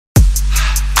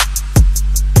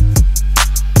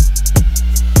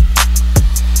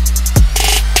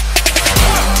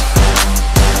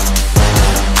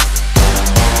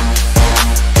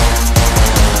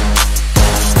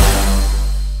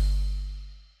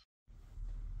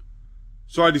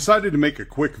So I decided to make a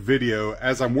quick video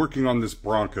as I'm working on this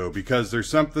Bronco because there's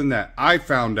something that I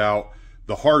found out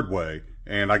the hard way,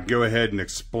 and I can go ahead and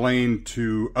explain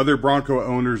to other Bronco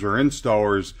owners or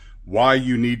installers why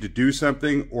you need to do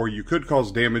something, or you could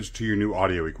cause damage to your new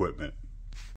audio equipment.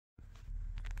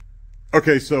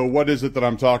 Okay, so what is it that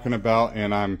I'm talking about?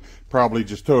 And I'm probably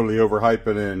just totally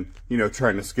overhyping and,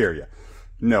 trying to scare you.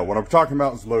 No, what I'm talking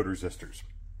about is load resistors.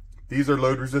 These are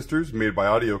load resistors made by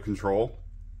Audio Control.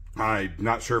 I'm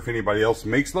not sure if anybody else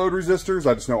makes load resistors.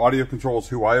 I just know Audio Control is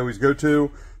who I always go to.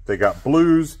 They got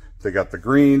blues, they got the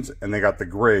greens, and they got the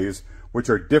grays, which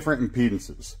are different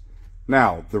impedances.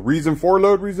 Now, the reason for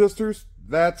load resistors,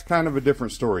 that's kind of a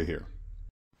different story here.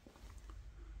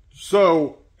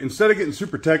 So, instead of getting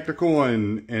super technical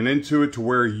and into it to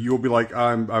where you'll be like,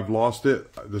 I've lost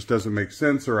it, this doesn't make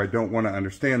sense, or I don't want to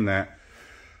understand that,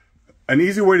 an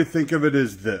easy way to think of it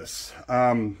is this,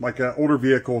 like an older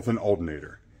vehicle with an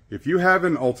alternator. If you have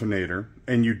an alternator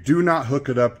and you do not hook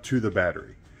it up to the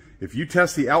battery, if you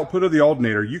test the output of the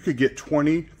alternator, you could get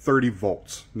 20, 30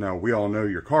 volts. Now, we all know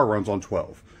your car runs on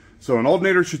 12. So an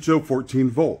alternator should show 14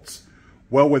 volts.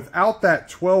 Well, without that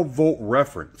 12 volt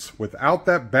reference, without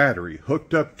that battery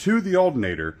hooked up to the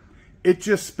alternator, it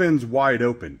just spins wide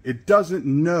open. It doesn't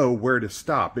know where to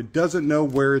stop. It doesn't know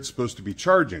where it's supposed to be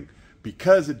charging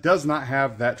because it does not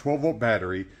have that 12 volt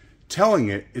battery telling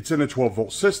it it's in a 12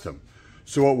 volt system.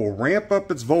 So it will ramp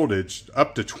up its voltage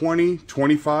up to 20,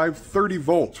 25, 30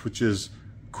 volts, which is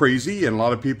crazy, and a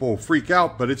lot of people freak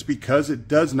out, but it's because it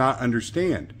does not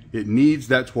understand. It needs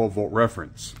that 12 volt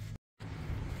reference.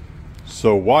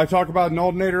 So why talk about an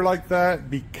alternator like that?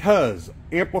 Because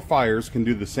amplifiers can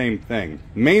do the same thing,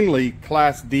 mainly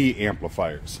Class D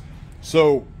amplifiers.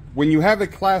 So when you have a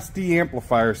Class D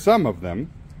amplifier, some of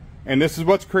them, and this is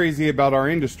what's crazy about our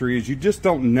industry, is you just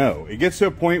don't know. It gets to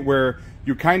a point where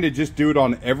you kind of just do it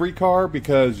on every car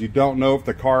because you don't know if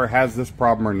the car has this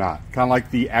problem or not. Kind of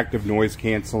like the active noise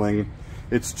canceling.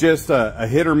 It's just a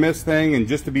hit or miss thing, and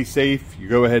just to be safe, you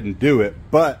go ahead and do it.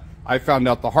 But I found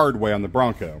out the hard way on the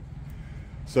Bronco.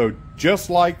 So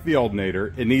just like the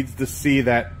alternator, it needs to see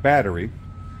that battery.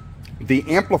 The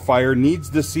amplifier needs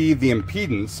to see the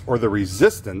impedance or the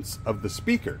resistance of the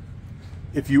speaker.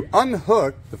 If you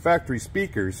unhook the factory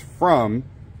speakers from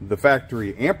the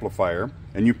factory amplifier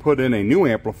and you put in a new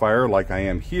amplifier like I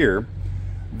am here,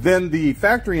 then the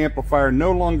factory amplifier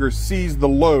no longer sees the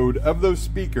load of those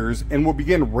speakers and will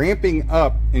begin ramping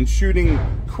up and shooting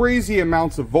crazy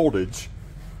amounts of voltage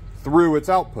through its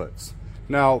outputs.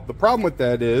 Now, the problem with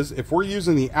that is if we're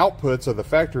using the outputs of the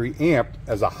factory amp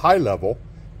as a high level,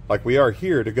 like we are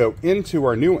here, to go into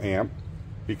our new amp,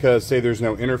 because say there's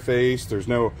no interface, there's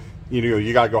no,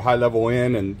 you got to go high level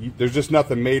in, and there's just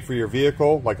nothing made for your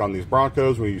vehicle, like on these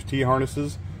Broncos when we use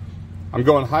T-harnesses. I'm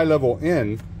going high level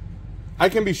in. I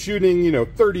can be shooting,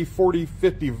 30, 40,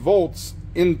 50 volts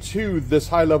into this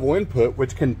high level input,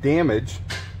 which can damage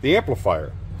the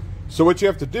amplifier. So what you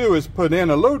have to do is put in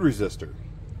a load resistor,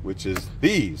 which is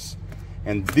these.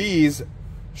 And these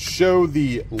show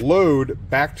the load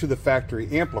back to the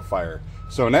factory amplifier.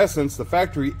 So in essence, the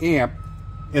factory amp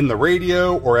in the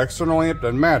radio or external amp,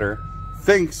 doesn't matter,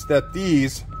 thinks that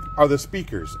these are the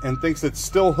speakers and thinks it's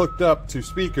still hooked up to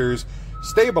speakers,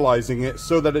 stabilizing it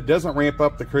so that it doesn't ramp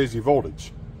up the crazy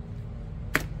voltage.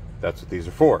 That's what these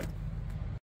are for.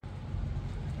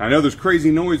 I know there's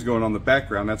crazy noise going on in the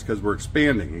background. That's because we're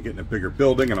expanding and getting a bigger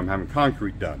building and I'm having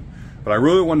concrete done. But I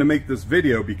really wanted to make this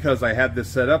video because I had this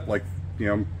set up like,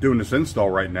 I'm doing this install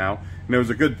right now, and it was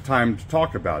a good time to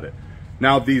talk about it.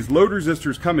 Now, these load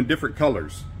resistors come in different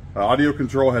colors. Audio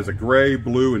Control has a gray,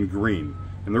 blue, and green.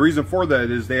 And the reason for that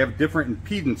is they have different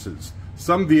impedances.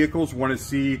 Some vehicles want to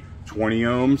see 20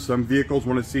 ohms, some vehicles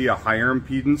want to see a higher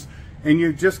impedance, and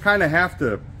you just kind of have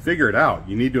to figure it out.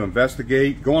 You need to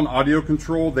investigate. Go on Audio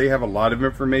Control. They have a lot of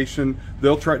information.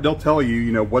 They'll tell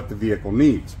you, what the vehicle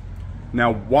needs.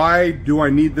 Now, why do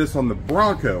I need this on the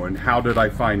Bronco, and how did I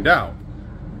find out?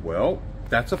 Well,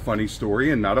 that's a funny story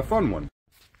and not a fun one.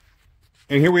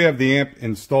 And here we have the amp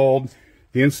installed.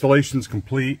 The installation's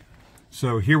complete.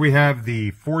 So here we have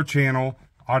the 4-channel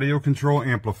Audio Control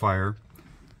amplifier.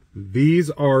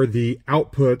 These are the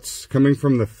outputs coming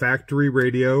from the factory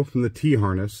radio, from the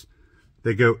T-harness.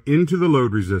 They go into the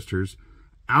load resistors,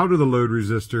 out of the load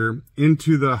resistor,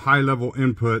 into the high-level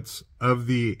inputs of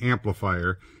the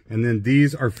amplifier, and then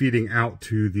these are feeding out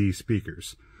to the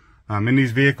speakers. In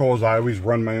these vehicles, I always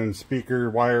run my own speaker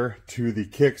wire to the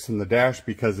kicks and the dash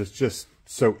because it's just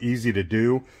so easy to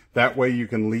do. That way you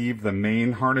can leave the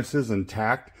main harnesses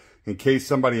intact in case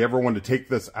somebody ever wanted to take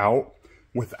this out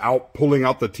without pulling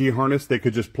out the T-harness. They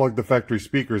could just plug the factory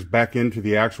speakers back into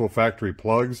the actual factory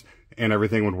plugs and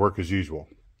everything would work as usual.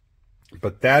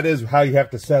 But that is how you have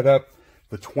to set up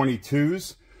the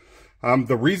 22s.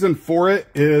 The reason for it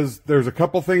is there's a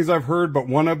couple things I've heard, but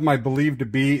one of them I believe to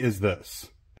be is this.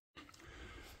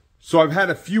 So I've had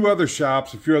a few other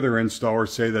shops, a few other installers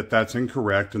say that that's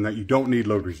incorrect and that you don't need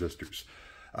load resistors.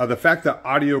 The fact that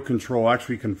Audio Control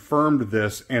actually confirmed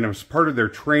this, and as part of their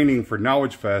training for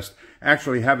Knowledge Fest,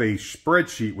 actually have a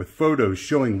spreadsheet with photos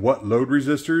showing what load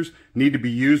resistors need to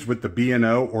be used with the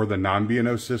B&O or the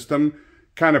non-B&O system,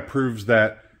 kind of proves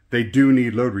that they do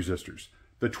need load resistors.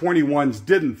 The 21s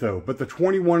didn't though, but the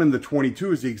 21 and the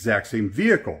 22 is the exact same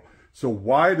vehicle. So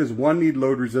why does one need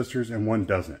load resistors and one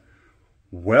doesn't?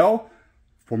 Well,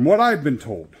 from what I've been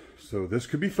told, so this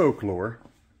could be folklore,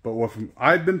 but what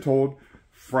I've been told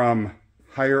from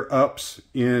higher ups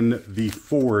in the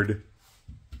Ford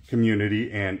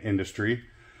community and industry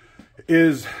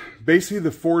is basically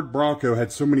the Ford Bronco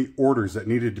had so many orders that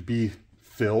needed to be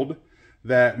filled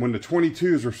that when the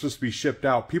 22s were supposed to be shipped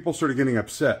out, people started getting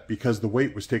upset because the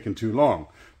wait was taking too long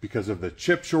because of the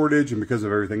chip shortage and because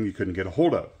of everything you couldn't get a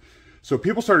hold of. So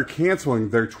people started canceling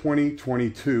their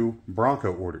 2022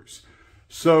 Bronco orders.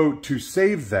 So to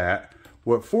save that,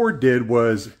 what Ford did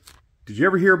was, did you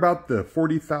ever hear about the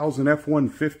 40,000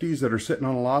 F-150s that are sitting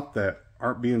on a lot that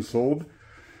aren't being sold?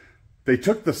 They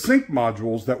took the sync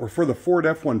modules that were for the Ford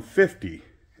F-150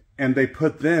 and they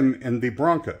put them in the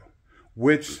Bronco,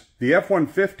 which the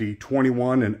F-150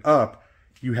 21 and up,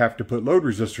 you have to put load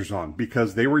resistors on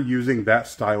because they were using that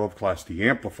style of Class D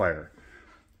amplifier.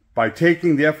 By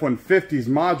taking the F-150's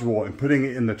module and putting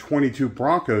it in the 22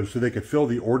 Broncos so they could fill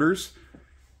the orders,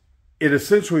 it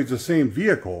essentially is the same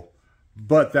vehicle,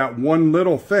 but that one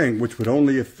little thing, which would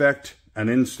only affect an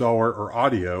installer or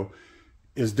audio,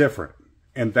 is different.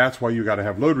 And that's why you got to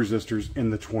have load resistors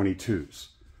in the 22s.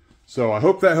 So I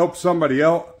hope that helps somebody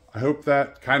out. I hope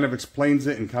that kind of explains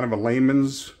it in kind of a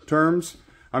layman's terms.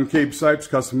 I'm Cabe Sipes,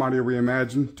 Custom Audio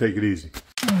Reimagined. Take it easy.